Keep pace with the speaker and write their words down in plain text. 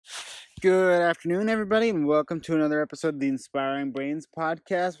Good afternoon, everybody, and welcome to another episode of the Inspiring Brains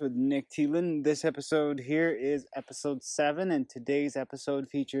podcast with Nick Thielen. This episode here is episode 7, and today's episode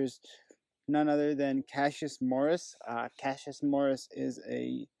features none other than Cassius Morris. Cassius Morris is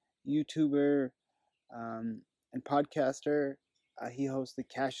a YouTuber and podcaster. He hosts the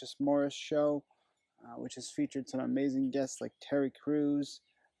Cassius Morris Show, which has featured some amazing guests like Terry Crews,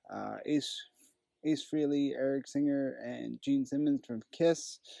 Ace Frehley, Eric Singer, and Gene Simmons from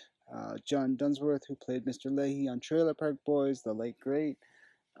Kiss. John Dunsworth, who played Mr. Leahy on Trailer Park Boys, the late great.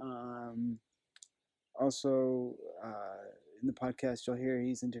 Also, in the podcast, you'll hear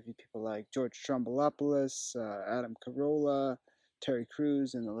he's interviewed people like George Stroumboulopoulos, Adam Carolla, Terry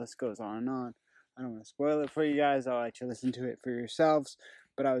Crews, and the list goes on and on. I don't want to spoil it for you guys. I'll let you listen to it for yourselves.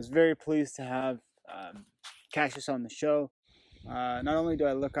 But I was very pleased to have Cassius on the show. Not only do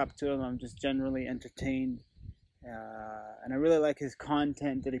I look up to him, I'm just generally entertained. And I really like his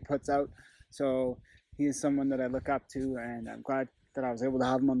content that he puts out. So he is someone that I look up to, and I'm glad that I was able to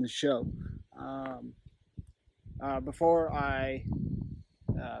have him on the show. Before I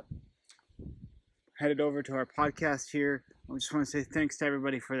headed over to our podcast here, I just want to say thanks to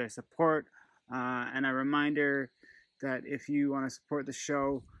everybody for their support. And a reminder that if you want to support the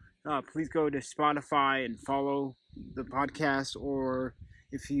show, please go to Spotify and follow the podcast, or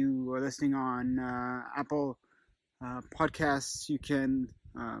if you are listening on Apple podcasts, you can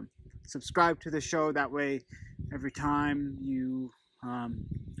subscribe to the show. That way, every time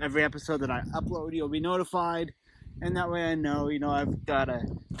every episode that I upload, you'll be notified, and that way I know, I've got a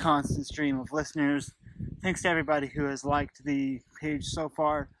constant stream of listeners. Thanks to everybody who has liked the page so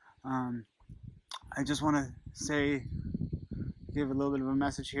far. I just want to give a little bit of a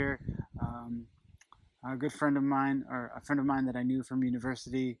message here. A good friend of mine, or a friend of mine that I knew from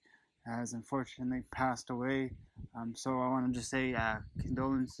university, has unfortunately passed away. So I want to just say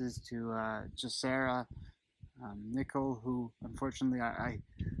condolences to Sarah Nickel, who unfortunately I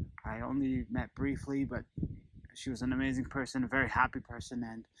only met briefly, but she was an amazing person, a very happy person,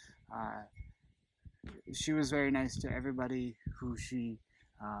 and she was very nice to everybody who she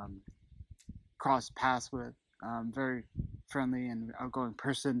crossed paths with. Very friendly and outgoing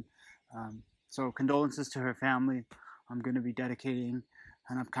person. So condolences to her family. I'm going to be dedicating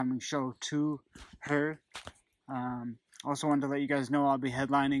an upcoming show to her. Also wanted to let you guys know I'll be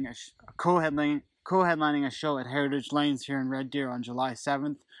headlining co-headlining a show at Heritage Lanes here in Red Deer on July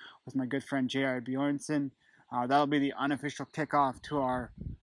 7th with my good friend J.R. Bjornson. That'll be the unofficial kickoff to our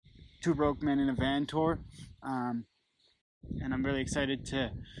Two Broke Men in a Van tour. And I'm really excited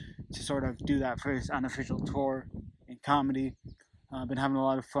to sort of do that first unofficial tour in comedy. I've been having a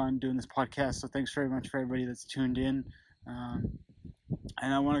lot of fun doing this podcast, so thanks very much for everybody that's tuned in.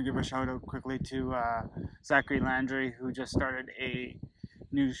 And I want to give a shout out quickly to Zachary Landry, who just started a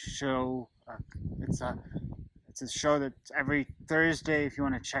new show. It's a show that's every Thursday if you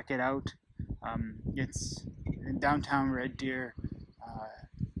want to check it out. It's in downtown Red Deer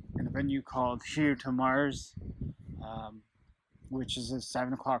in a venue called Here to Mars, which is a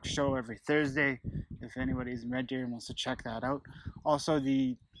 7 o'clock show every Thursday if anybody's in Red Deer and wants to check that out. Also,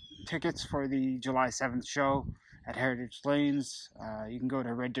 the tickets for the July 7th show at Heritage Lanes, you can go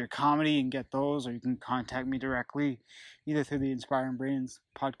to Red Deer Comedy and get those, or you can contact me directly either through the Inspiring Brains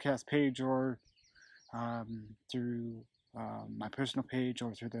podcast page or through my personal page,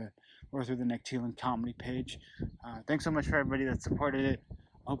 or through the Nick Thielen comedy page. Thanks so much for everybody that supported it.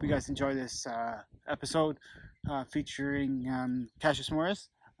 I hope you guys enjoy this episode featuring Cassius Morris.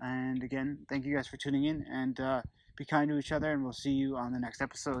 And again, thank you guys for tuning in, and be kind to each other, and we'll see you on the next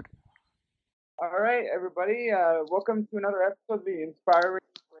episode. All right, everybody. Welcome to another episode of the Inspiring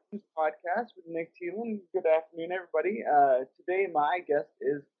Brains podcast with Nick Thielen. Good afternoon, everybody. Today, my guest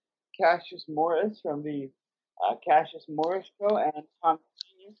is Cassius Morris from the Cassius Morris Show and Comic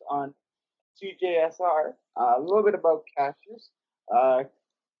Genius on CJSR. A little bit about Cassius.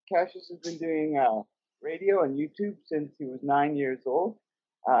 Cassius has been doing radio and YouTube since he was 9 years old.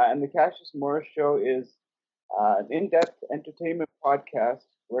 And the Cassius Morris Show is an in-depth entertainment podcast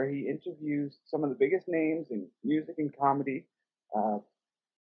where he interviews some of the biggest names in music and comedy,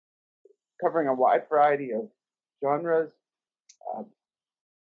 covering a wide variety of genres.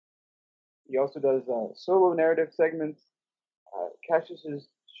 He also does solo narrative segments. Cassius's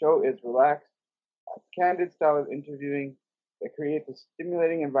show is relaxed, candid style of interviewing that creates a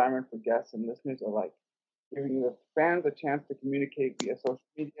stimulating environment for guests and listeners alike, giving the fans a chance to communicate via social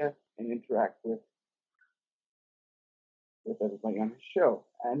media and interact with everybody on his show.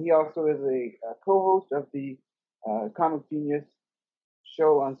 And he also is a co-host of the Comic Genius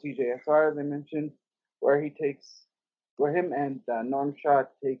show on CJSR, as I mentioned, where him and Norm Shaw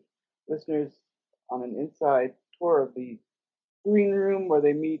take listeners on an inside tour of the green room where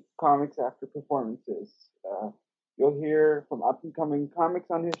they meet comics after performances. You'll hear from up and coming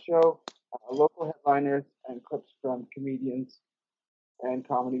comics on his show, local headliners, and clips from comedians and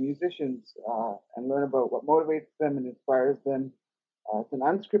comedy musicians, and learn about what motivates them and inspires them. It's an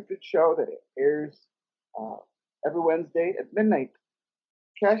unscripted show that airs uh, every Wednesday at midnight.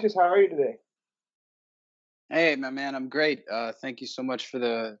 Cassius, how are you today? Hey, my man, I'm great. Thank you so much for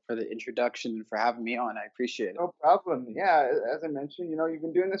the introduction and for having me on. I appreciate it. No problem. Yeah, as I mentioned, you've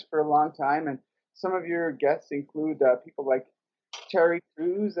been doing this for a long time, and some of your guests include people like Terry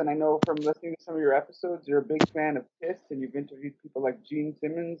Crews, and I know from listening to some of your episodes, you're a big fan of Kiss, and you've interviewed people like Gene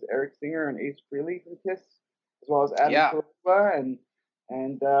Simmons, Eric Singer, and Ace Frehley from Kiss, as well as Adam Yeah, Carolla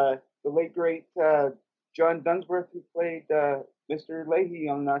and the late great John Dunsworth, who played Mr. Leahy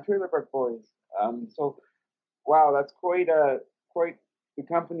on Trailer Park Boys. So wow, that's quite the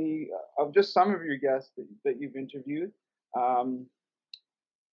company of just some of your guests that you've interviewed. Um,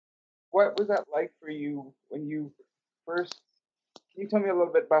 what was that like for you when you first? Can you tell me a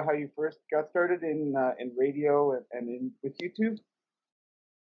little bit about how you first got started in radio and in with YouTube?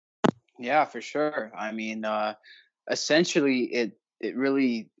 yeah, for sure. I mean, essentially, it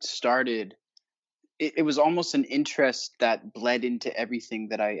really started. It was almost an interest that bled into everything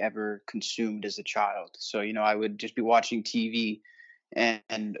that I ever consumed as a child. So, I would just be watching TV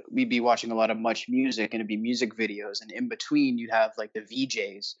and we'd be watching a lot of Much Music and it'd be music videos. And in between, you'd have like the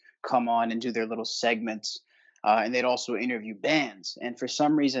VJs come on and do their little segments. And they'd also interview bands. And for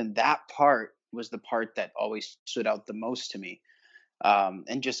some reason, that part was the part that always stood out the most to me.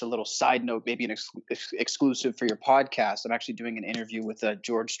 And just a little side note, maybe an exclusive for your podcast. I'm actually doing an interview with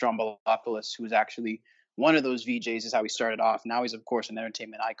George Stroumboulopoulos, who was actually one of those VJs. Is how he started off. Now he's of course an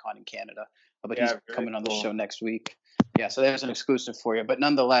entertainment icon in Canada, but he's Yeah, very coming on the cool. show next week. Yeah, so there's an exclusive for you. But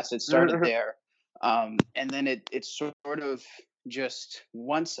nonetheless, it started there, and then it sort of just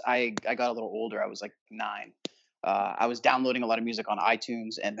once I got a little older, I was like 9. I was downloading a lot of music on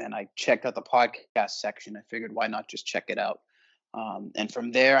iTunes, and then I checked out the podcast section. I figured, why not just check it out? And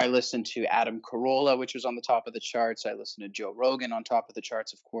from there, I listened to Adam Carolla, which was on the top of the charts. I listened to Joe Rogan on top of the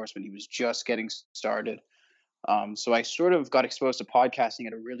charts, of course, when he was just getting started. So I sort of got exposed to podcasting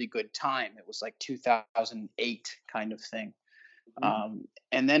at a really good time. It was like 2008 kind of thing. Mhm.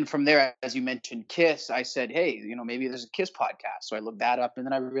 And then from there, as you mentioned, Kiss, I said, hey, maybe there's a Kiss podcast. So I looked that up, and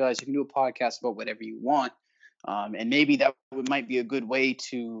then I realized you can do a podcast about whatever you want. And maybe that might be a good way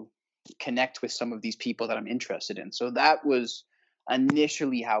to connect with some of these people that I'm interested in. So that was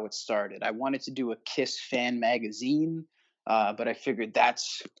initially how it started. I wanted to do a Kiss fan magazine, but I figured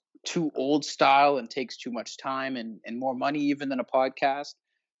that's too old style and takes too much time and more money even than a podcast.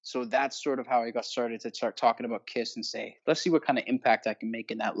 So that's sort of how I got started to start talking about Kiss and say, let's see what kind of impact I can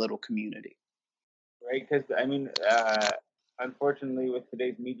make in that little community. Right? Because I mean, unfortunately, with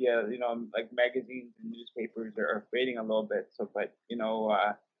today's media, like magazines and newspapers are fading a little bit. So, but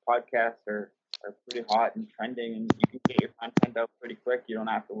podcasts are pretty hot and trending, and you can get your content out pretty quick. You don't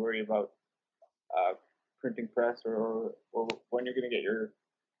have to worry about uh, printing press or when you're going to get your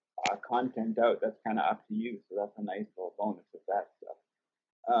content out. That's kind of up to you. So that's a nice little bonus of that stuff.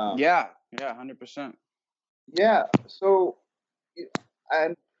 Yeah, yeah, 100%. Yeah. So,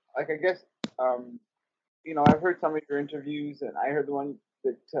 and like I guess um, I've heard some of your interviews, and I heard the one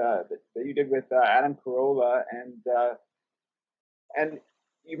that you did with Adam Carolla, and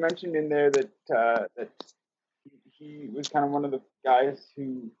you mentioned in there that he was kind of one of the guys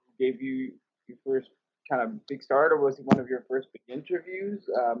who gave you your first kind of big start, or was he one of your first big interviews?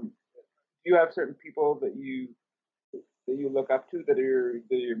 Do you have certain people that you look up to that are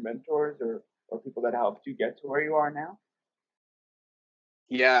your mentors or people that helped you get to where you are now?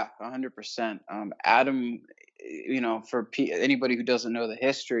 Yeah, 100%. Adam, for anybody who doesn't know the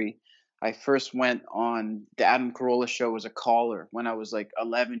history, I first went on the Adam Carolla show as a caller when I was like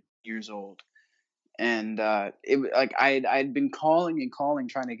 11 years old. And like I'd been calling and calling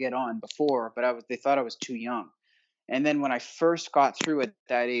trying to get on before, but they thought I was too young. And then when I first got through at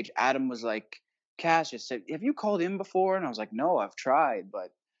that age, Adam was like, Cassius, have you called in before? And I was like, no, I've tried,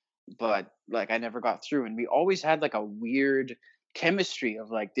 but like I never got through. And we always had like a weird chemistry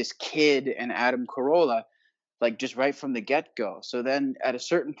of like this kid and Adam Carolla, like just right from the get go. So then at a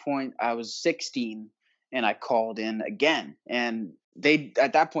certain point, I was 16 and I called in again. And they,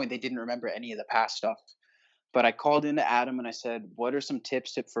 at that point, they didn't remember any of the past stuff. But I called into Adam and I said, what are some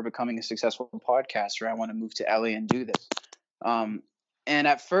tips for becoming a successful podcaster? I want to move to LA and do this. Um, and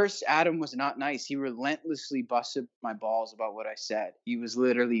at first, Adam was not nice. He relentlessly busted my balls about what I said. He was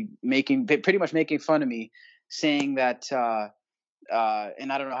literally pretty much making fun of me, saying that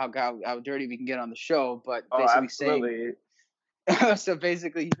and I don't know how dirty we can get on the show, but Oh, basically saying, absolutely. so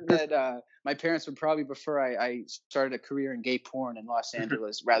basically he said my parents would probably prefer I started a career in gay porn in Los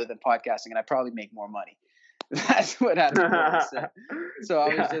Angeles rather than podcasting, and I probably make more money. That's what Adam Carolla said. So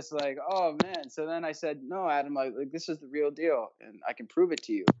I was just like, oh man. So then I said, no, Adam, like this is the real deal, and I can prove it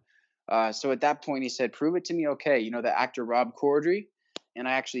to you. So at that point, he said, prove it to me. Okay, you know the actor Rob Corddry? And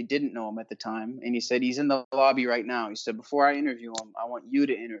I actually didn't know him at the time. And he said, he's in the lobby right now. He said, before I interview him, I want you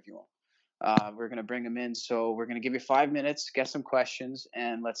to interview him. We're going to bring him in. So we're going to give you 5 minutes, get some questions,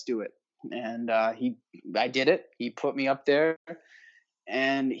 and let's do it. And I did it. He put me up there.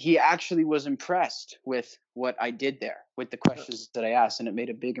 And he actually was impressed with what I did there, with the questions that I asked, and it made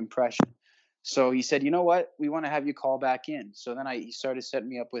a big impression. So he said, you know what, we want to have you call back in. So then he started setting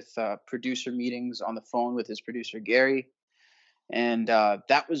me up with producer meetings on the phone with his producer, Gary. And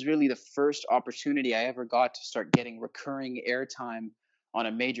that was really the first opportunity I ever got to start getting recurring airtime on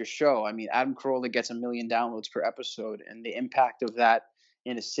a major show. I mean, Adam Carolla gets 1 million downloads per episode, and the impact of that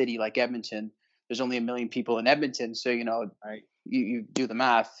in a city like Edmonton, there's only 1 million people in Edmonton. So, you know, you do the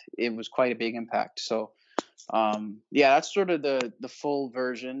math, it was quite a big impact. So, yeah, that's sort of the full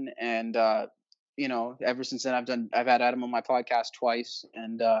version. And, you know, ever since then I've had Adam on my podcast twice,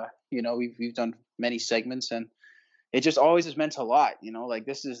 and, you know, we've done many segments, and it just always has meant a lot, you know, like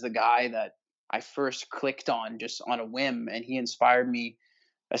this is the guy that I first clicked on just on a whim, and he inspired me,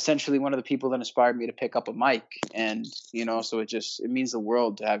 essentially one of the people that inspired me to pick up a mic. And, you know, so it means the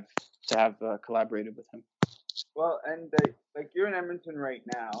world to have collaborated with him. Well, and like you're in Edmonton right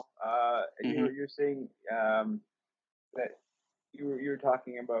now, and you're saying that you were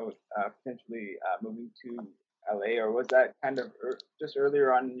talking about potentially moving to LA, or was that kind of just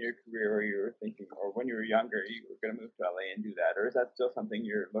earlier on in your career where you were thinking, or when you were younger, you were going to move to LA and do that, or is that still something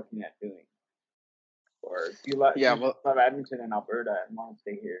you're looking at doing? Or do you love Edmonton and Alberta and want to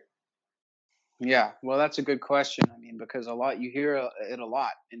stay here? Yeah, well, that's a good question. I mean, because you hear it a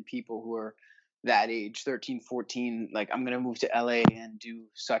lot in people who are that age, 13, 14, like I'm going to move to LA and do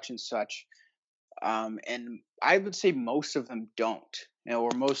such and such. And I would say most of them don't, you know,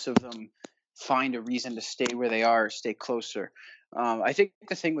 or most of them find a reason to stay where they are, stay closer. I think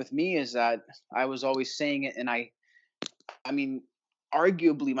the thing with me is that I was always saying it, and I mean,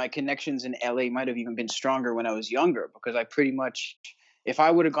 arguably my connections in LA might have even been stronger when I was younger, because I pretty much, if I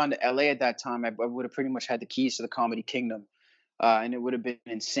would have gone to LA at that time, I would have pretty much had the keys to the comedy kingdom, and it would have been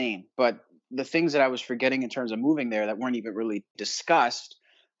insane. But the things that I was forgetting in terms of moving there that weren't even really discussed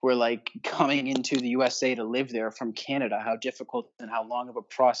were like coming into the USA to live there from Canada, how difficult and how long of a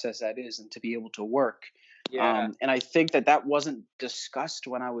process that is, and to be able to work. Yeah. And I think that wasn't discussed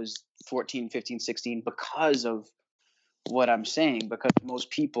when I was 14, 15, 16 because of what I'm saying, because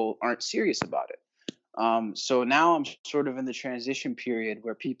most people aren't serious about it. So now I'm sort of in the transition period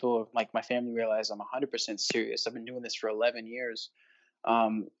where people, like my family, realize I'm 100% serious. I've been doing this for 11 years,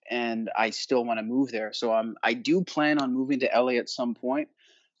 and I still want to move there. So I do plan on moving to LA at some point,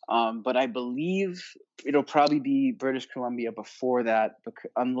 but I believe it'll probably be British Columbia before that,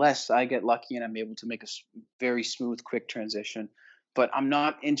 unless I get lucky and I'm able to make a very smooth, quick transition. But I'm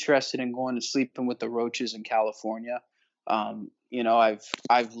not interested in going and sleeping with the roaches in California. You know,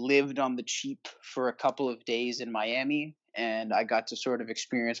 I've lived on the cheap for a couple of days in Miami, and I got to sort of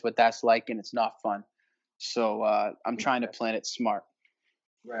experience what that's like, and it's not fun. So I'm trying to plan it smart.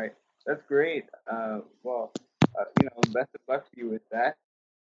 Right. That's great. Well, you know, best of luck to you with that.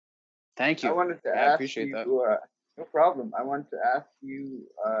 Thank you. I wanted to I ask appreciate you, that. no problem. I wanted to ask you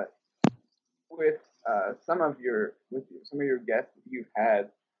with some of your guests that you've had,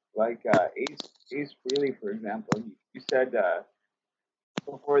 like Ace Frehley, for example. You said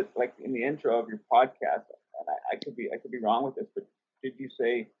before, like in the intro of your podcast, and I could be wrong with this, but did you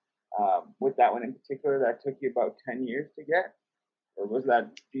say with that one in particular that took you about 10 years to get, or was that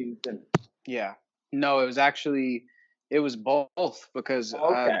decent? Yeah, no, it was both, because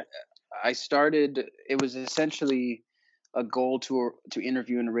I started. It was essentially a goal to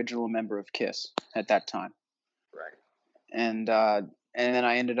interview an original member of Kiss at that time, right? And then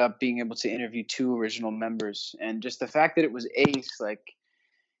I ended up being able to interview 2 original members, and just the fact that it was Ace, like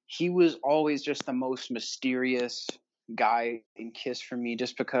he was always just the most mysterious guy in Kiss for me,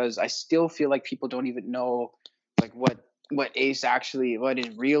 just because I still feel like people don't even know like what Ace actually, what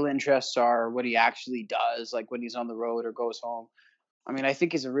his real interests are, what he actually does, like when he's on the road or goes home. I mean, I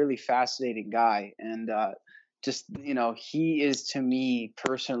think he's a really fascinating guy, and just, you know, he is to me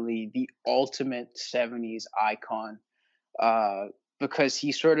personally the ultimate 70s icon, because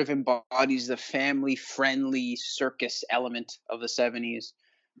he sort of embodies the family friendly circus element of the 70s.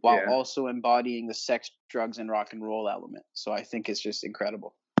 while Yeah. also embodying the sex, drugs, and rock and roll element. So I think it's just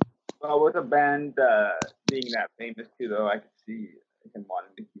incredible. Well, with a band being that famous too, though, I could see him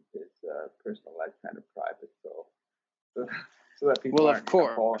wanting to keep his personal life kind of private, so that people Well, of aren't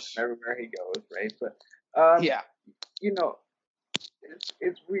following course. him everywhere he goes, right? But Yeah. you know,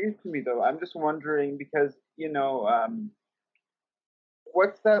 it's weird to me though. I'm just wondering because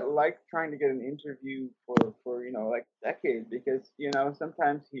what's that like trying to get an interview for like a decade? Because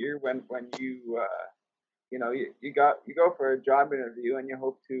sometimes here when you go for a job interview and you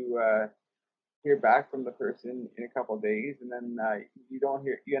hope to hear back from the person in a couple of days, and then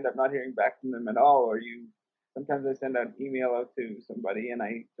you end up not hearing back from them at all, or you sometimes I send an email out to somebody and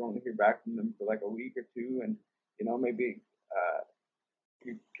I don't hear back from them for like a week or two, and maybe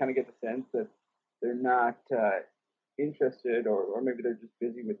you kind of get the sense that they're not interested, or maybe they're just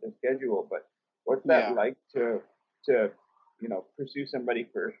busy with their schedule. But what's that Yeah. like to pursue somebody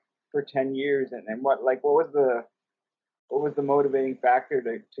for 10 years, and what was the motivating factor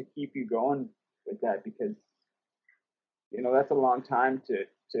to keep you going with that? Because that's a long time to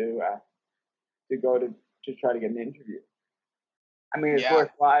go to try to get an interview. I mean, it's Yeah.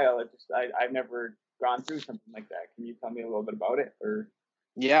 worthwhile. I've never gone through something like that. Can you tell me a little bit about it? Or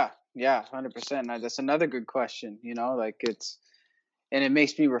Yeah. 100%. That's another good question. Like and it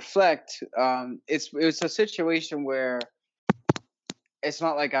makes me reflect. It's a situation where it's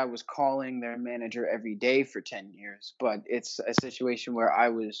not like I was calling their manager every day for 10 years, but it's a situation where I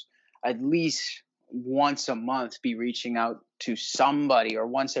was at least once a month be reaching out to somebody, or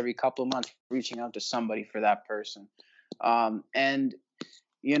once every couple of months reaching out to somebody for that person. And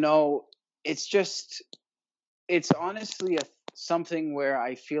it's just, it's honestly something where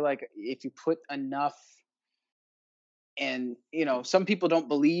I feel like if you put enough, and some people don't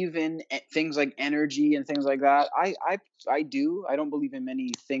believe in things like energy and things like that. I do. I don't believe in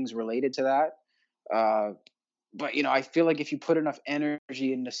many things related to that. But I feel like if you put enough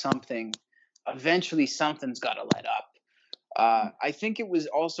energy into something, eventually something's got to let up. I think it was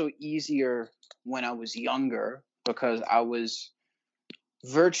also easier when I was younger, because I was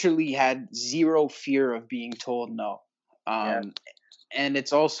virtually had zero fear of being told no. yeah, And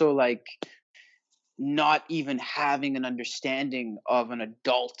it's also like not even having an understanding of an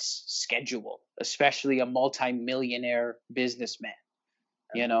adult's schedule, especially a multi-millionaire businessman,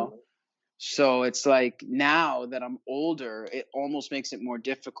 you know? absolutely. So it's like, now that I'm older, it almost makes it more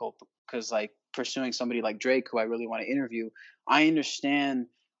difficult, because like pursuing somebody like Drake, who I really want to interview, I understand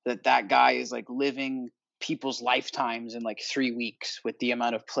that guy is like living people's lifetimes in like 3 weeks with the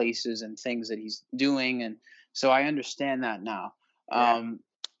amount of places and things that he's doing. And so I understand that now. Yeah,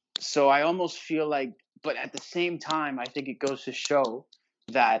 So I almost feel like, but at the same time, I think it goes to show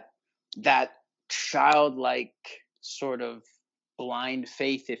that that childlike sort of blind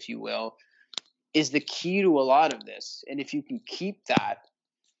faith, if you will, is the key to a lot of this. And if you can keep that,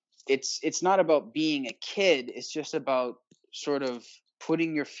 it's not about being a kid. It's just about sort of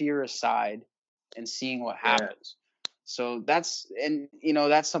putting your fear aside and seeing what yeah, happens. So that's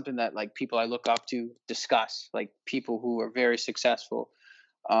something that like people I look up to discuss, like people who are very successful.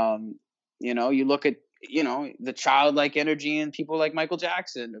 You look at the childlike energy in people like Michael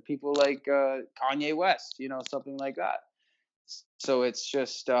Jackson, or people like Kanye West, something like that. So it's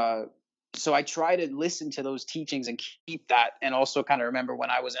just so I try to listen to those teachings and keep that, and also kind of remember when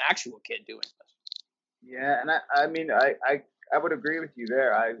I was an actual kid doing this. yeah. And I mean, I would agree with you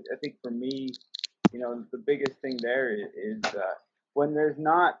there. I think for me, the biggest thing there is when there's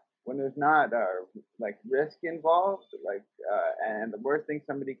not like risk involved, like and the worst thing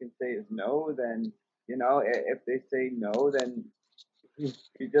somebody can say is no. Then if they say no, then you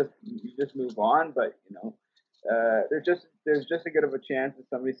just move on. But there's just a good of a chance of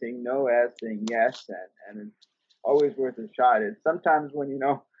somebody saying no as saying yes, and it's always worth a shot. It's sometimes when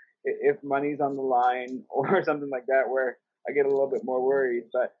if money's on the line or something like that where I get a little bit more worried.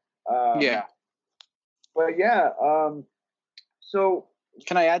 Yeah. But yeah. So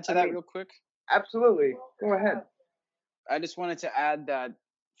Can I add to I that mean, real quick? absolutely. Go ahead. I just wanted to add that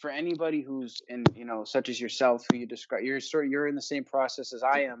for anybody who's in, such as yourself, who you describe, you're in the same process as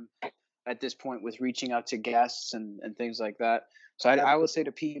I am at this point with reaching out to guests and things like that. So I would say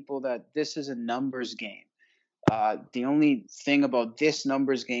to people that this is a numbers game. The only thing about this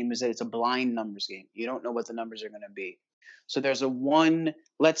numbers game is that it's a blind numbers game. You don't know what the numbers are going to be. So there's a one,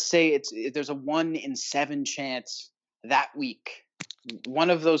 let's say there's a 1 in 7 chance that week, one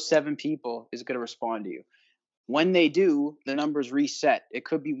of those 7 people is going to respond to you. When they do, the numbers reset. It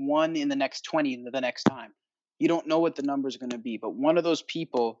could be 1 in the next 20 the next time. You don't know what the number is going to be, but one of those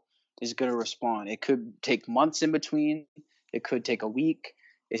people is going to respond. It could take months in between. It could take a week.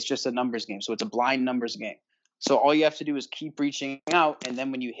 It's just a numbers game. So it's a blind numbers game. So all you have to do is keep reaching out, and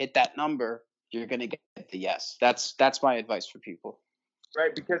then when you hit that number, you're gonna get the yes. That's my advice for people.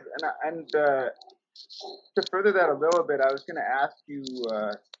 Right, because to further that a little bit, I was going to ask you,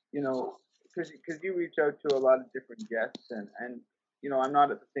 you know, because you reach out to a lot of different guests, and you know, I'm not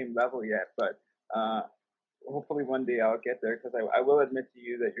at the same level yet, but hopefully one day I'll get there, because I will admit to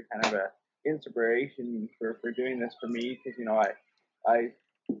you that you're kind of a inspiration for doing this for me, because you know, I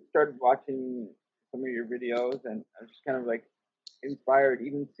started watching some of your videos, and I'm just kind of like inspired,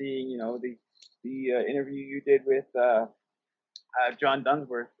 even seeing, you know, the interview you did with John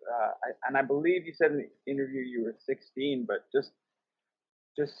Dunsworth, and I believe you said in the interview you were 16, but just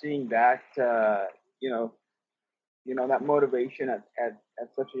seeing that, you know, that motivation at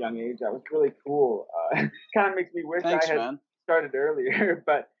such a young age, that was really cool. Kind of makes me wish Thanks, I had man. started earlier,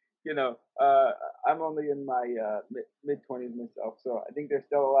 but you know, I'm only in my mid 20s myself, so I think there's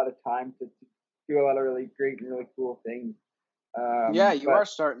still a lot of time to do a lot of really great and really cool things. Yeah, you are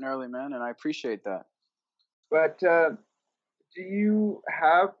starting early, man, and I appreciate that. But do you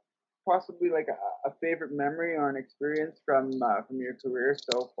have possibly like a favorite memory or an experience from your career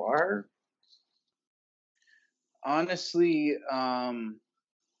so far? Honestly,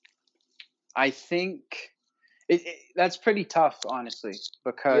 I think that's pretty tough, honestly, Yeah,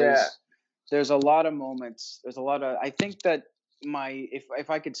 because there's a lot of moments. There's a lot of. I think that if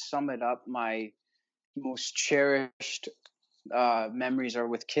I could sum it up, my most cherished memories are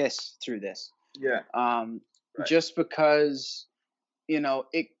with Kiss through this. yeah, right. Just because, you know,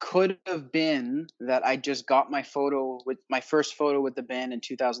 it could have been that I just got my first photo with the band in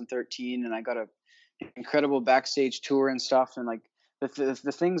 2013, and I got a incredible backstage tour and stuff, and like the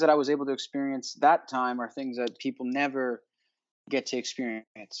things that I was able to experience that time are things that people never get to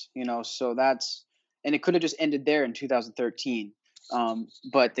experience, you know. So and it could have just ended there in 2013.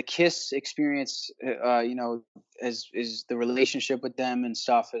 But the Kiss experience, you know, is the relationship with them and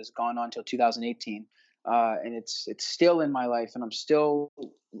stuff has gone on till 2018, and it's still in my life, and I'm still,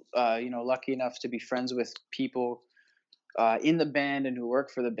 you know, lucky enough to be friends with people in the band and who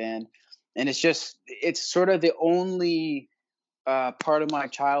work for the band, and it's sort of the only part of my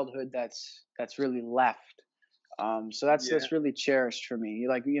childhood that's really left. So Yeah. that's really cherished for me.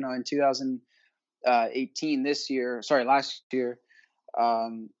 Like, you know, in 2018, last year,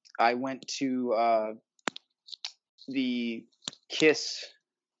 I went to the Kiss.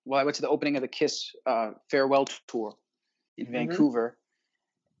 Well, I went to the opening of the Kiss farewell tour in Vancouver,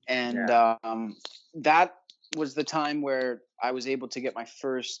 and that was the time where I was able to get my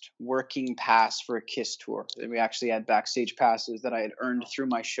first working pass for a Kiss tour. And we actually had backstage passes that I had earned through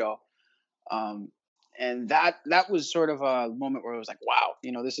my show. And that was sort of a moment where I was like, wow,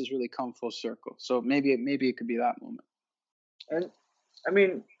 you know, this has really come full circle. So maybe it could be that moment. And I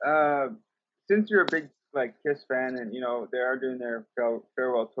mean, since you're a big like Kiss fan, and you know they are doing their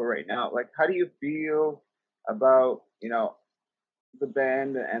farewell tour right now, like how do you feel about, you know, the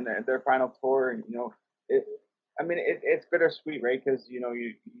band and their final tour? And you know, it. I mean, it's bittersweet, right? Because you know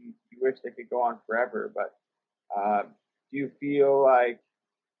you wish they could go on forever, but do you feel like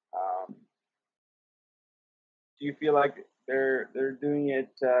um, they're doing it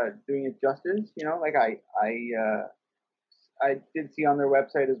justice? You know, like I did see on their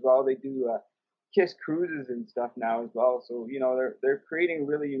website as well. They do Kiss cruises and stuff now as well. So you know they're creating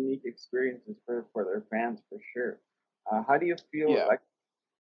really unique experiences for their fans for sure. How do you feel Yeah. like?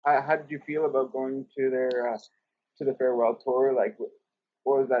 How did you feel about going to the farewell tour? Like,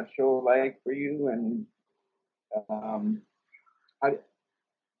 what was that show like for you? And um, how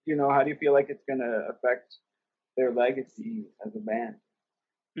you know, how do you feel like it's gonna affect their legacy as a band?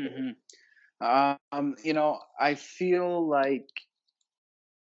 You know, I feel like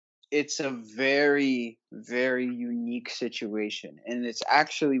it's a very, very unique situation, and it's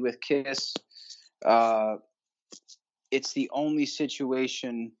actually with Kiss. Uh, it's the only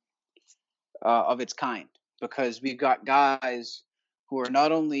situation of its kind, because we've got guys who are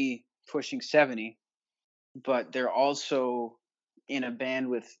not only pushing 70, but they're also in a band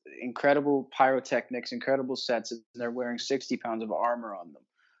with incredible pyrotechnics, incredible sets, and they're wearing 60 pounds of armor on them.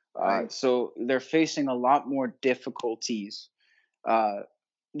 Right. So they're facing a lot more difficulties uh,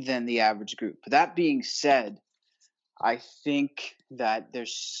 than the average group. That being said, I think that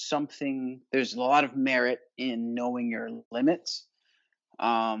there's a lot of merit in knowing your limits.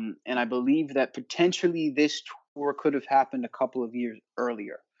 And I believe that potentially this tour could have happened a couple of years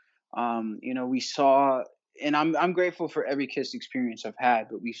earlier. You know, we saw, and I'm grateful for every Kiss experience I've had,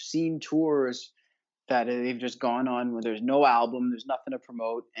 but we've seen tours that they've just gone on where there's no album, there's nothing to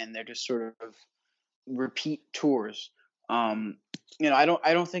promote, and they're just sort of repeat tours Um, I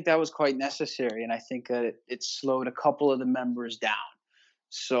don't think that was quite necessary, and I think that it slowed a couple of the members down.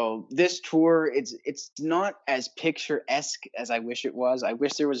 So this tour, it's not as picturesque as I wish it was. I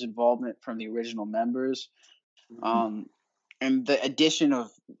wish there was involvement from the original members. Mhm. Um, and the addition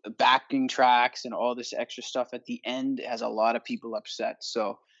of backing tracks and all this extra stuff at the end has a lot of people upset.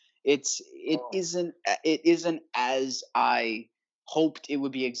 So it Oh, isn't it isn't as I hoped it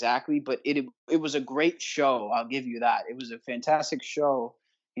would be exactly, but it was a great show. I'll give you that. It was a fantastic show.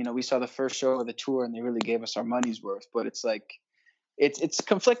 We saw the first show of the tour and they really gave us our money's worth. But it's like it's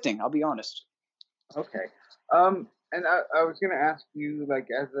conflicting. I'll be honest. okay. And I was gonna ask you, like,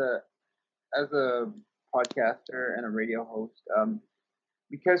 as a podcaster and a radio host,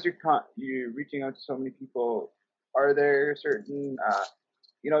 because you're reaching out to so many people, are there certain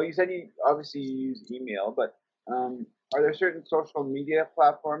you said you obviously you use email, but are there certain social media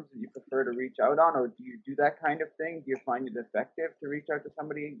platforms that you prefer to reach out on, or do you do that kind of thing? Do you find it effective to reach out to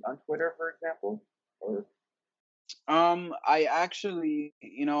somebody on Twitter, for example? Or I actually,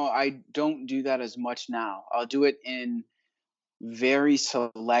 I don't do that as much now. I'll do it in very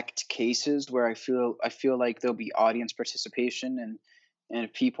select cases where I feel like there'll be audience participation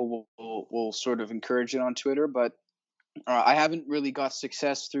and people will sort of encourage it on Twitter. But I haven't really got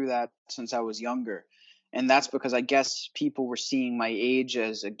success through that since I was younger, and that's because I guess people were seeing my age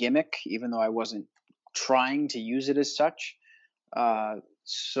as a gimmick, even though I wasn't trying to use it as such.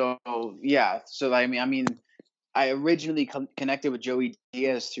 So yeah, so I mean, I originally connected with Joey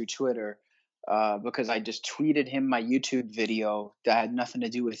Diaz through Twitter because I just tweeted him my YouTube video that had nothing to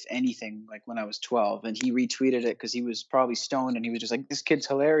do with anything, like when I was 12, and he retweeted it because he was probably stoned and he was just like, "This kid's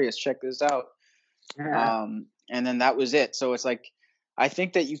hilarious. Check this out." And then that was it. So it's like I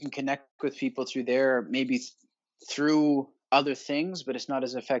think that you can connect with people through there, maybe through other things, but it's not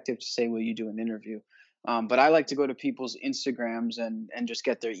as effective to say, "Will you do an interview?" But I like to go to people's Instagrams and just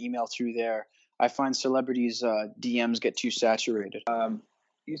get their email through there. I find celebrities' DMs get too saturated.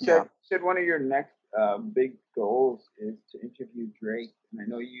 you Yeah. said one of your next big goals is to interview Drake, and I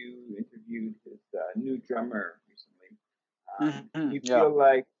know you interviewed his new drummer recently. Do you Yeah. feel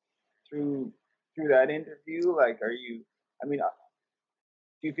like through through that interview, like, are you? I mean,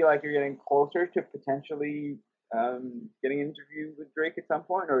 do you feel like you're getting closer to potentially getting an interview with Drake at some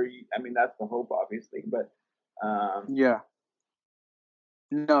point, or I mean, that's the hope, obviously, but um, Yeah.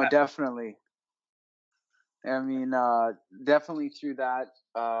 No, definitely. I mean, definitely through that,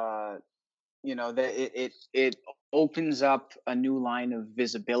 that it opens up a new line of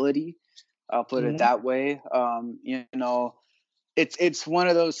visibility. I'll put it Mhm. that way. It's one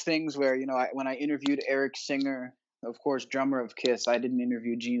of those things where when I interviewed Eric Singer, of course, drummer of Kiss, I didn't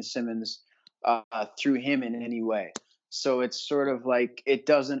interview Gene Simmons through him in any way. So it's sort of like it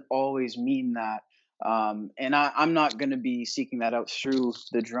doesn't always mean that. And I'm not going to be seeking that out through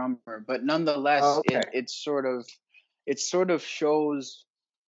the drummer, but nonetheless, Oh, okay. it sort of shows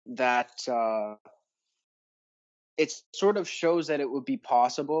that it would be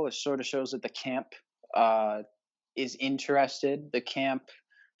possible. It sort of shows that the camp uh, is interested. The camp,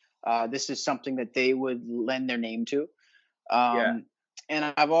 this is something that they would lend their name to. Yeah. Um,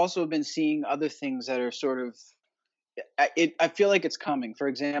 and I've also been seeing other things that are sort of. I feel like it's coming. For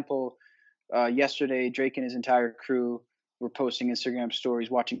example, yesterday Drake and his entire crew were posting Instagram stories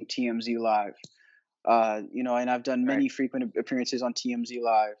watching TMZ live. And I've done Right. many frequent appearances on TMZ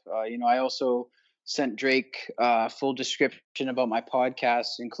Live. I also sent Drake full description about my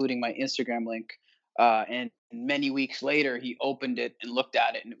podcast, including my Instagram link. And many weeks later, he opened it and looked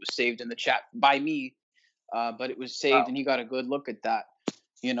at it, and it was saved in the chat by me. But it was saved, Wow. and he got a good look at that.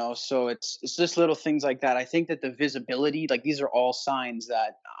 So it's just little things like that. I think that the visibility, like these are all signs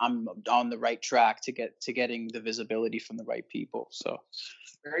that I'm on the right track to getting the visibility from the right people. So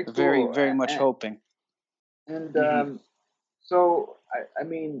Very very, cool. very much hoping. And Hmm. so, I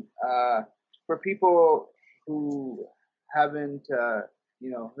mean, for people who haven't,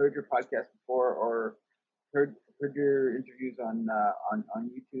 heard your podcast before or heard your interviews on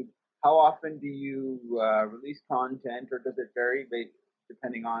YouTube, how often do you release content, or does it vary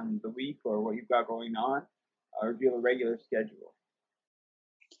depending on the week or what you've got going on, or do you have a regular schedule?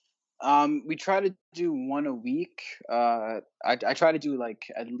 We try to do one a week. I try to do like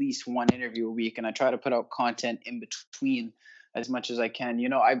at least one interview a week, and I try to put out content in between as much as I can.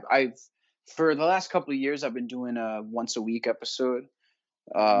 I've for the last couple of years I've been doing a once a week episode,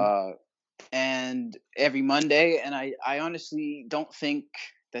 Hmm. uh, and every Monday, and I honestly don't think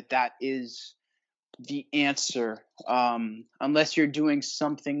that is the answer, unless you're doing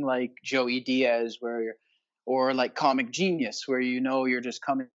something like Joey Diaz, or like Comic Genius, where you're just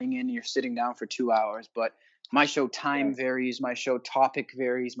coming in, you're sitting down for 2 hours. But my show time varies, my show topic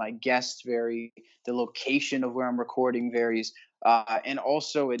varies, my guests vary, the location of where I'm recording varies. And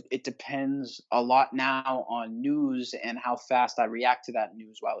also it depends a lot now on news and how fast I react to that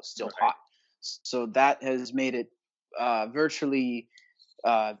news while it's still hot. So that has made it virtually,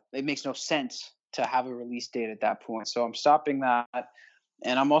 it makes no sense to have a release date at that point. So I'm stopping that.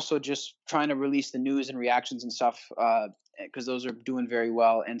 And I'm also just trying to release the news and reactions and stuff, because those are doing very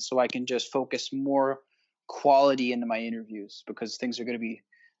well. And so I can just focus more quality into my interviews, because things are going to be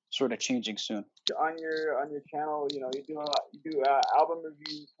sort of changing soon. On your channel, you do album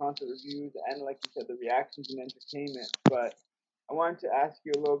reviews, concert reviews, and like you said, the reactions and entertainment. But I wanted to ask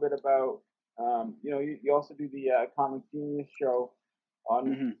you a little bit about, you also do the Comic Genius show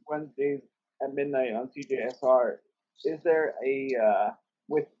on Wednesdays at midnight on CJSR. Is there a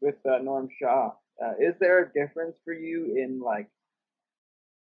with Norm Shaw? Is there a difference for you in, like,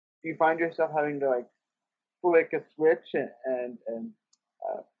 do you find yourself having to, like, flick a switch and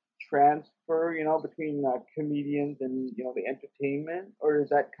transfer, between comedians and the entertainment, or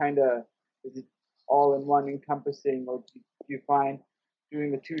is it all in one encompassing, or do you find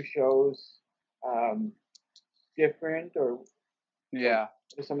doing the two shows different, or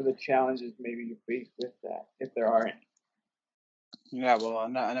what are some of the challenges maybe you face with that, if there are any? Yeah, well,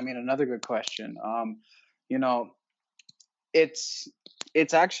 and I mean, another good question. You know, it's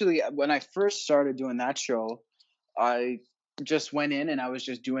actually, when I first started doing that show, I just went in and I was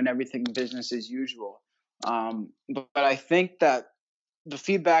just doing everything business as usual. But I think that the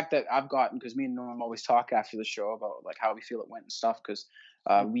feedback that I've gotten, because me and Norm always talk after the show about like how we feel it went and stuff, because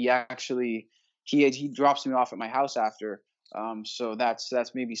we actually he drops me off at my house after, so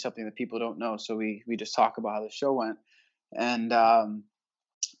that's maybe something that people don't know. So we just talk about how the show went, and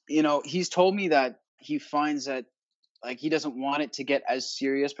he's told me that he finds that, like, he doesn't want it to get as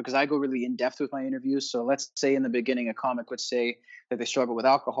serious, because I go really in depth with my interviews. So let's say in the beginning, a comic would say that they struggle with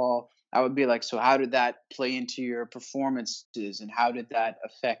alcohol. I would be like, so how did that play into your performances, and how did that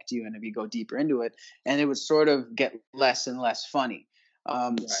affect you? And if you go deeper into it, and it would sort of get less and less funny.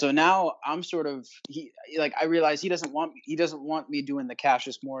 So now I'm sort of, I realize he doesn't want me doing the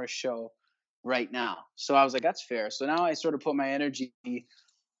Cassius Morris show right now. So I was like, that's fair. So now I sort of put my energy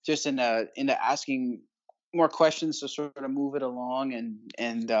just into asking more questions to sort of move it along,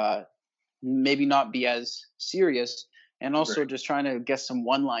 and maybe not be as serious, and also just trying to get some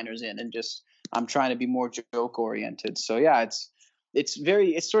one-liners in, and just I'm trying to be more joke oriented. So yeah,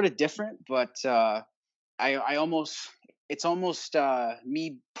 it's sort of different, but it's almost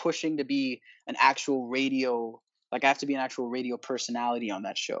me pushing to be an actual radio, like I have to be an actual radio personality on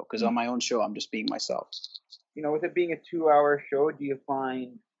that show, because on my own show I'm just being myself. With it being a 2-hour show, do you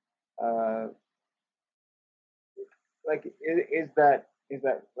find like is that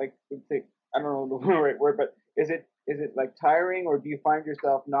like, let's say, I don't know the right word, but is it like tiring, or do you find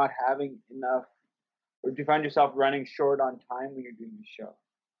yourself not having enough, or do you find yourself running short on time when you're doing the show?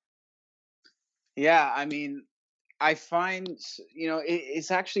 Yeah, I mean, I find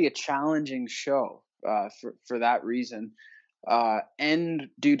it's actually a challenging show for that reason, and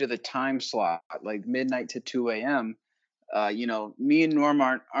due to the time slot, like midnight to 2 a.m. Me and Norm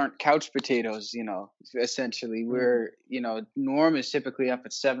aren't couch potatoes. Essentially, we're Norm is typically up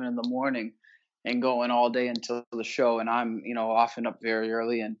at 7 a.m. and going all day until the show, and I'm often up very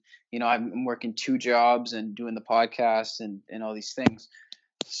early, and I'm working 2 jobs and doing the podcast and all these things.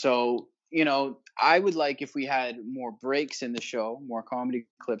 So I would like if we had more breaks in the show, more comedy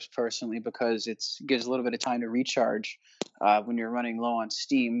clips personally, because it gives a little bit of time to recharge when you're running low on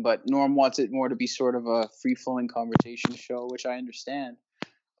steam. But Norm wants it more to be sort of a free-flowing conversation show, which I understand.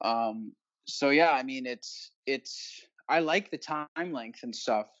 So yeah, I mean, I like the time length and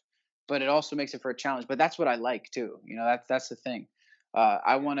stuff, but it also makes it for a challenge. But that's what I like too. That's the thing.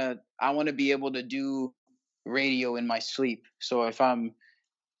 I wanna be able to do radio in my sleep. So if I'm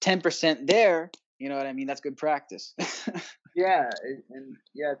 10% there, you know what I mean? That's good practice. Yeah, and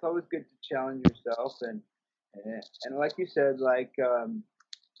yeah, it's always good to challenge yourself, and like you said, like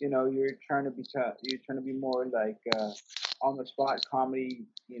you're trying to be more like on the spot comedy,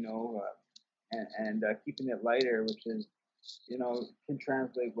 and keeping it lighter, which is can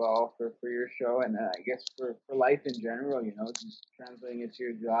translate well for your show, and I guess for life in general, just translating it to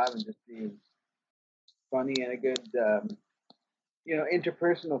your job and just being funny and a good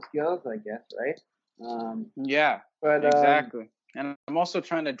interpersonal skills, I guess, right? Yeah, but exactly. And I'm also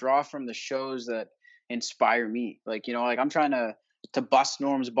trying to draw from the shows that inspire me. Like, I'm trying to bust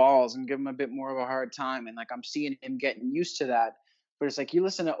Norm's balls and give him a bit more of a hard time. And like, I'm seeing him getting used to that. But it's like, you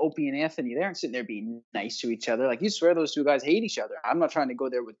listen to Opie and Anthony, they aren't sitting there being nice to each other. Like, you swear those two guys hate each other. I'm not trying to go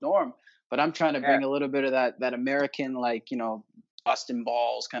there with Norm, but I'm trying to Yeah. bring a little bit of that American, like, you know, busting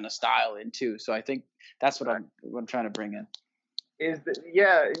balls kind of style in too. So I think that's what I'm trying to bring in.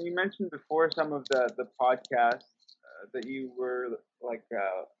 Yeah, and you mentioned before some of the podcasts that you were like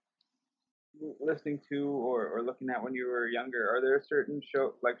listening to or looking at when you were younger. Are there certain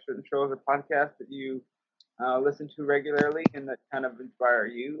shows or podcasts that you listen to regularly and that kind of inspire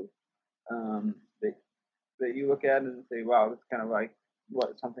you? That you look at and say, "Wow, that's kind of like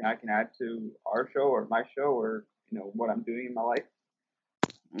something I can add to our show or my show or what I'm doing in my life."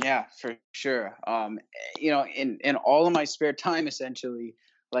 Yeah, for sure. You know, in all of my spare time, essentially,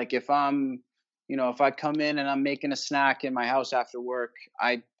 like if I'm, you know, if I come in and I'm making a snack in my house after work,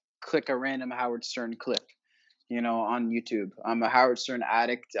 I click a random Howard Stern clip, you know, on YouTube. I'm a Howard Stern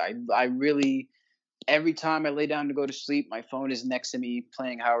addict. I really, every time I lay down to go to sleep, my phone is next to me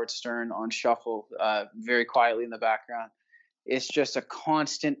playing Howard Stern on shuffle, very quietly in the background. It's just a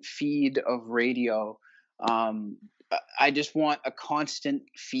constant feed of radio. Um, I just want a constant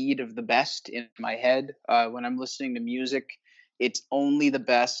feed of the best in my head. When I'm listening to music, it's only the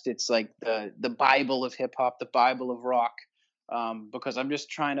best. It's like the Bible of hip hop, the Bible of rock, because I'm just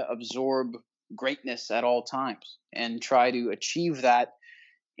trying to absorb greatness at all times and try to achieve that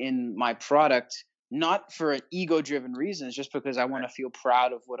in my product, not for an ego-driven reason. It's just because I want to feel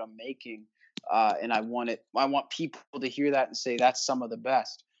proud of what I'm making, and I want people to hear that and say that's some of the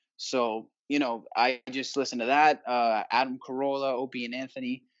best. So, you know, I just listen to that. Adam Carolla, Opie, and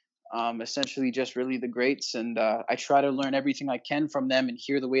Anthony, essentially just really the greats, and I try to learn everything I can from them and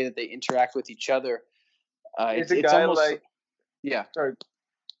hear the way that they interact with each other. It's almost yeah. Sorry,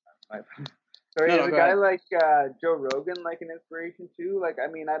 sorry. No, Is no, a go guy ahead. like Joe Rogan like an inspiration too? Like,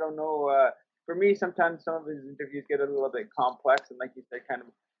 I mean, I don't know. For me, sometimes some of his interviews get a little bit complex, and like you said, kind of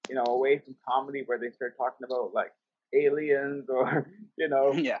away from comedy where they start talking about like aliens or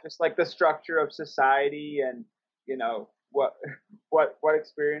Yeah. just like the structure of society and what what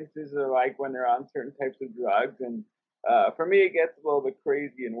experiences are like when they're on certain types of drugs. And for me, it gets a little bit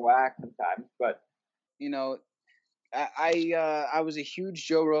crazy and whack sometimes. But You know, I was a huge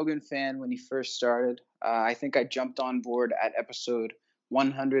Joe Rogan fan when he first started. I think I jumped on board at episode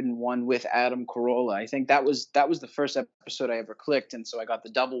 101 with Adam Carolla. I think that was the first episode I ever clicked, and so I got the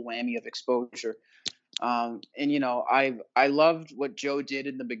double whammy of exposure. And you know, I loved what Joe did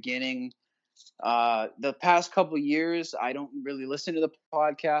in the beginning. The past couple years, I don't really listen to the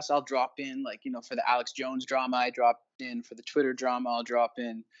podcast. I'll drop in, like, you know, for the Alex Jones drama, I dropped in for the Twitter drama, I'll drop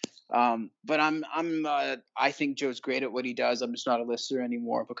in. But I think Joe's great at what he does. I'm just not a listener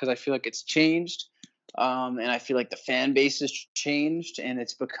anymore because I feel like it's changed. And I feel like the fan base has changed and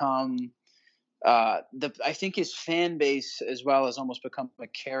it's become, I think his fan base as well has almost become a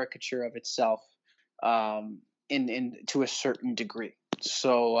caricature of itself, in to a certain degree.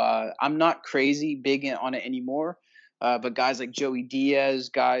 So I'm not crazy big on it anymore. But guys like Joey Diaz,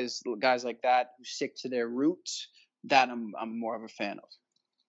 guys like that who stick to their roots, that I'm more of a fan of.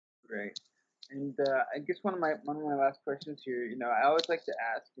 Right. And I guess one of my last questions here, I always like to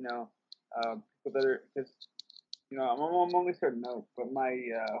ask, people that are because I'm only starting out, but my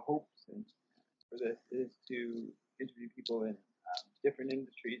hopes for this is to interview people in different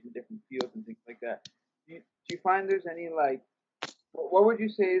industries and different fields and things like that. Do you find there's any like what would you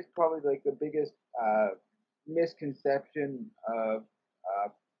say is probably like the biggest misconception of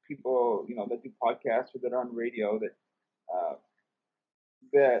people that do podcasts or that are on radio uh,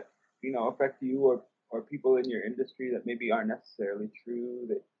 that affect you or people in your industry that maybe aren't necessarily true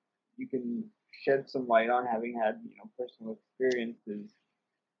that you can shed some light on having had personal experiences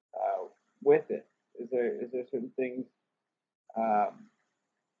uh, with it? Is there certain things um,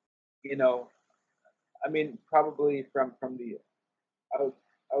 you know I mean probably from the out,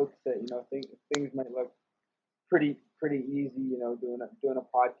 outset things might look pretty easy doing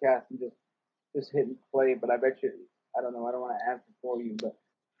a podcast and just hit and play, but I bet you I don't know, I don't want to answer for you, but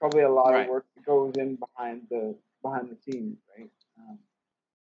probably a lot of Right. work that goes in behind the scenes, right?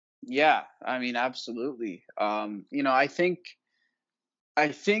 Yeah. I mean, absolutely. You know, I think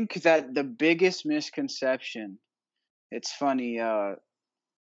that the biggest misconception. It's funny.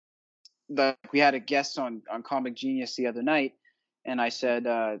 Like we had a guest on Comic Genius the other night, and I said,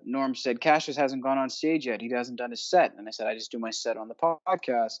 Norm said Cassius hasn't gone on stage yet. He hasn't done his set, and I said I just do my set on the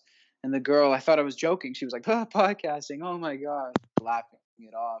podcast. And the girl, I thought I was joking. She was like, podcasting, oh my god, laughing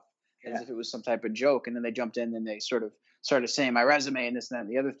it off as Yeah. if it was some type of joke. And then they jumped in and they sort of started saying my resume and this and that and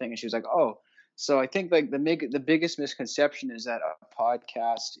the other thing. And she was like, oh. So I think like the biggest misconception is that a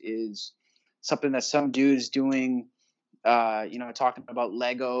podcast is something that some dude is doing, you know, talking about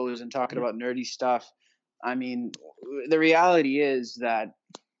Legos and talking about nerdy stuff. I mean, the reality is that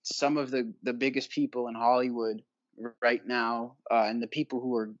some of the biggest people in Hollywood right now, and the people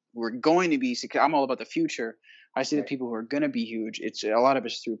who are going to be. I'm all about the future. I see the people who are going to be huge. It's a lot of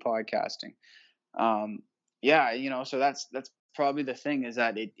it's through podcasting. Yeah, so that's probably the thing, is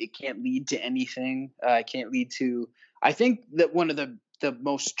that it can't lead to anything. It can't lead to. I think that one of the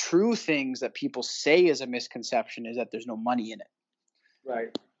most true things that people say is a misconception is that there's no money in it.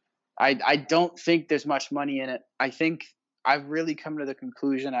 Right. I don't think there's much money in it. I think I've really come to the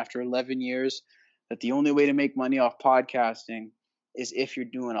conclusion after 11 years that the only way to make money off podcasting is if you're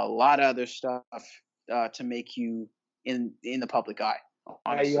doing a lot of other stuff to make you in the public eye.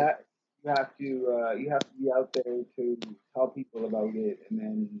 Honestly. You have to be out there to tell people about it, and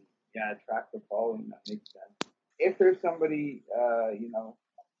then attract the following. That makes sense. If there's somebody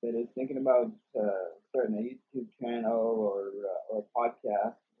that is thinking about starting a YouTube channel or a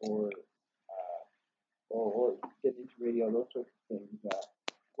podcast or getting into radio, those sorts of things,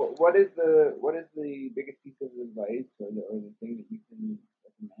 what is the biggest piece of advice or the thing that you can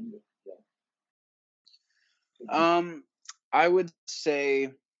recommend? I would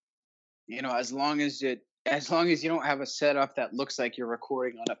say, as long as you don't have a setup that looks like you're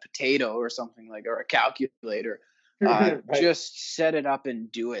recording on a potato or something, or a calculator, Right. just set it up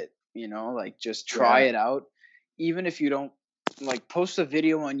and do it. Just try it out. Even if you don't, post a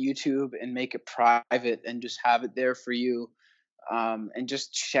video on YouTube and make it private and just have it there for you, and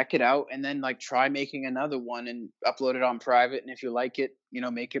just check it out, and then try making another one and upload it on private. And if you like it,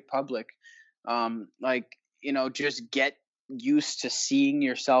 make it public. Just get used to seeing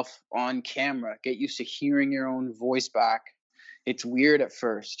yourself on camera, get used to hearing your own voice back. It's weird at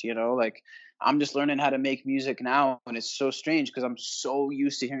first, I'm just learning how to make music now, and it's so strange because I'm so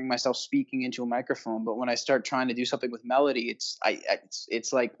used to hearing myself speaking into a microphone. But when I start trying to do something with melody, it's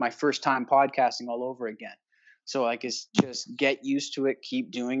like my first time podcasting all over again. So it's just get used to it, keep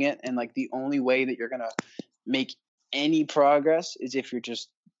doing it, and the only way that you're gonna make any progress is if you're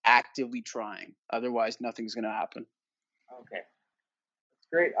just actively trying. Otherwise, nothing's gonna happen. Okay, that's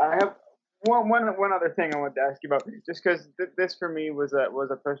great. I have one other thing I wanted to ask you about, just because this for me was a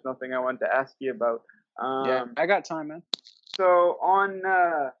personal thing I wanted to ask you about. Yeah, I got time, man. So on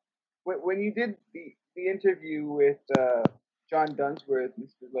when you did the interview with John Dunsworth,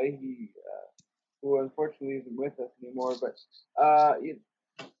 Mr. Leahy, who unfortunately isn't with us anymore, but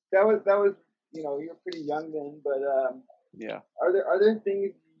that was you're pretty young then, but yeah. Are there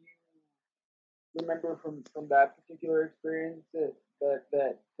things you remember from that particular experience that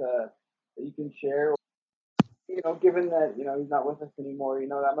you can share? Given that he's not with us anymore,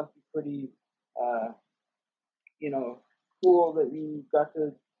 that must be pretty cool that you got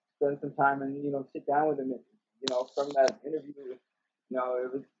to spend some time and sit down with him. From that interview, it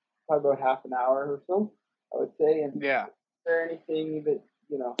was probably about half an hour or so, I would say. And yeah, is there anything that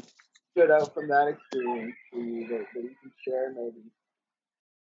stood out from that experience for you that you can share, maybe?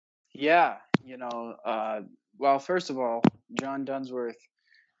 Yeah, well, first of all, John Dunsworth,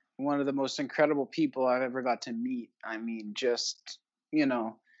 one of the most incredible people I've ever got to meet. I mean, just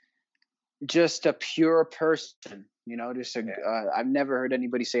a pure person. I've never heard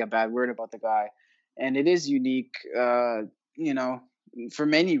anybody say a bad word about the guy, and it is unique. For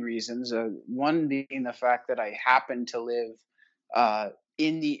many reasons. One being the fact that I happen to live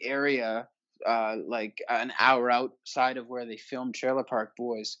in the area, an hour outside of where they filmed Trailer Park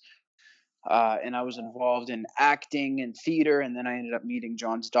Boys. And I was involved in acting and theater, and then I ended up meeting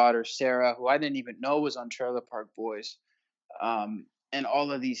John's daughter, Sarah, who I didn't even know was on Trailer Park Boys, and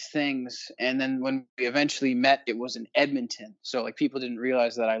all of these things. And then when we eventually met, it was in Edmonton. So people didn't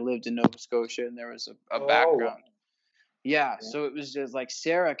realize that I lived in Nova Scotia, and there was a background. Yeah, so it was just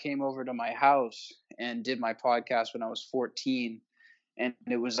Sarah came over to my house and did my podcast when I was 14. And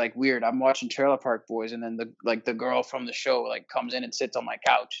it was weird. I'm watching Trailer Park Boys, and then the girl from the show comes in and sits on my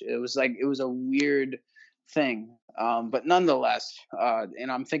couch. It was a weird thing, but nonetheless.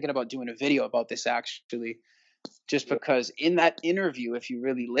 And I'm thinking about doing a video about this actually, just because in that interview, if you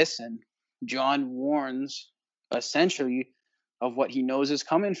really listen, John warns essentially of what he knows is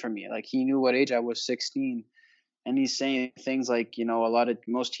coming for me. He knew what age I was, 16, and he's saying things like,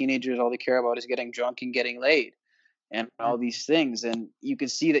 most teenagers, all they care about is getting drunk and getting laid, and all these things. And you can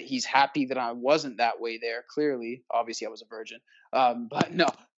see that he's happy that I wasn't that way there. Clearly, obviously I was a virgin.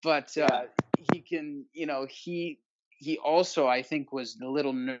 He can, he also, I think, was a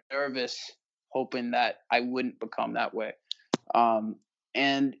little nervous, hoping that I wouldn't become that way. And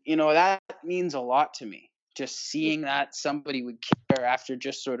that means a lot to me, just seeing that somebody would care after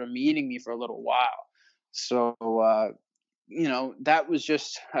just sort of meeting me for a little while. So, that was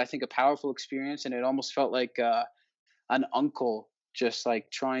just, I think, a powerful experience. And it almost felt like, an uncle just like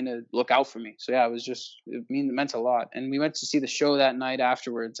trying to look out for me. So yeah, it meant a lot. And we went to see the show that night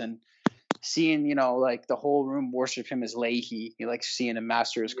afterwards, and seeing, like the whole room worship him as Leahy, you like seeing him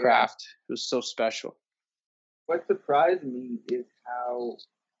master his craft. It was so special. What surprised me is how,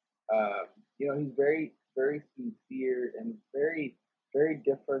 he's very, very sincere and very, very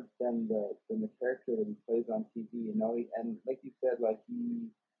different than the character that he plays on TV. And like you said, like he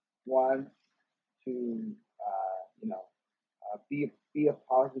wants to, be a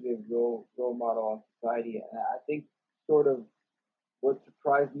positive role model on society. And I think sort of what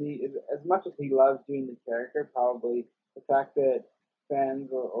surprised me is, as much as he loves doing the character, probably the fact that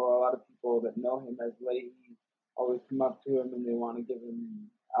fans or a lot of people that know him as Leahy always come up to him and they want to give him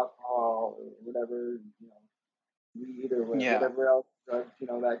alcohol or whatever, weed or whatever else drugs,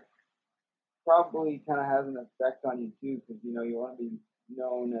 that probably kind of has an effect on you too, because you want to be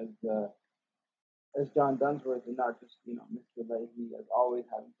known as John Dunsworth and not just Mr. Leahy, as always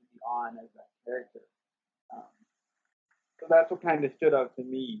having to be on as that character. So that's what kind of stood out to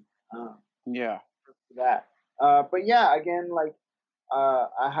me. For that. But yeah, again, like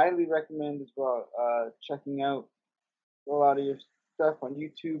I highly recommend as well checking out a lot of your stuff on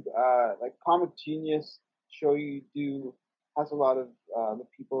YouTube. Like Comic Genius show you do has a lot of the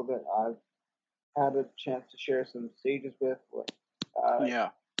people that I've had a chance to share some stages with.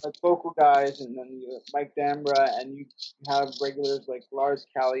 Like local guys, and then Mike Dambra, and you have regulars like Lars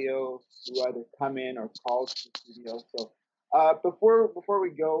Callio who either come in or call to the studio. So before we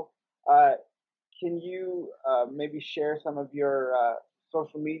go, can you maybe share some of your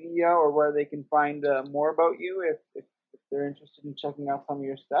social media or where they can find more about you if they're interested in checking out some of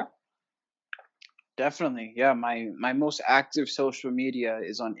your stuff? Definitely. Yeah. My most active social media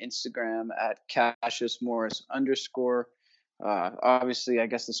is on Instagram at Cassius Morris _. Obviously, I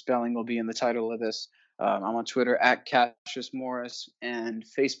guess the spelling will be in the title of this. I'm on Twitter at Cassius Morris, and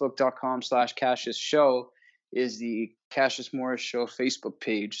Facebook.com/Cassius Show is the Cassius Morris Show Facebook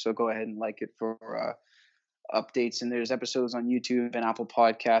page. So go ahead and like it for updates. And there's episodes on YouTube and Apple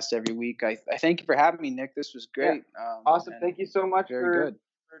Podcasts every week. I thank you for having me, Nick. This was great. Yeah. Awesome. Thank you so much for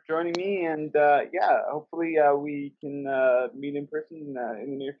joining me. And hopefully we can meet in person in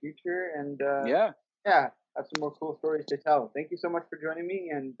the near future. And have some more cool stories to tell. Thank you so much for joining me,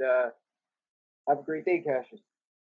 and have a great day, Cassius.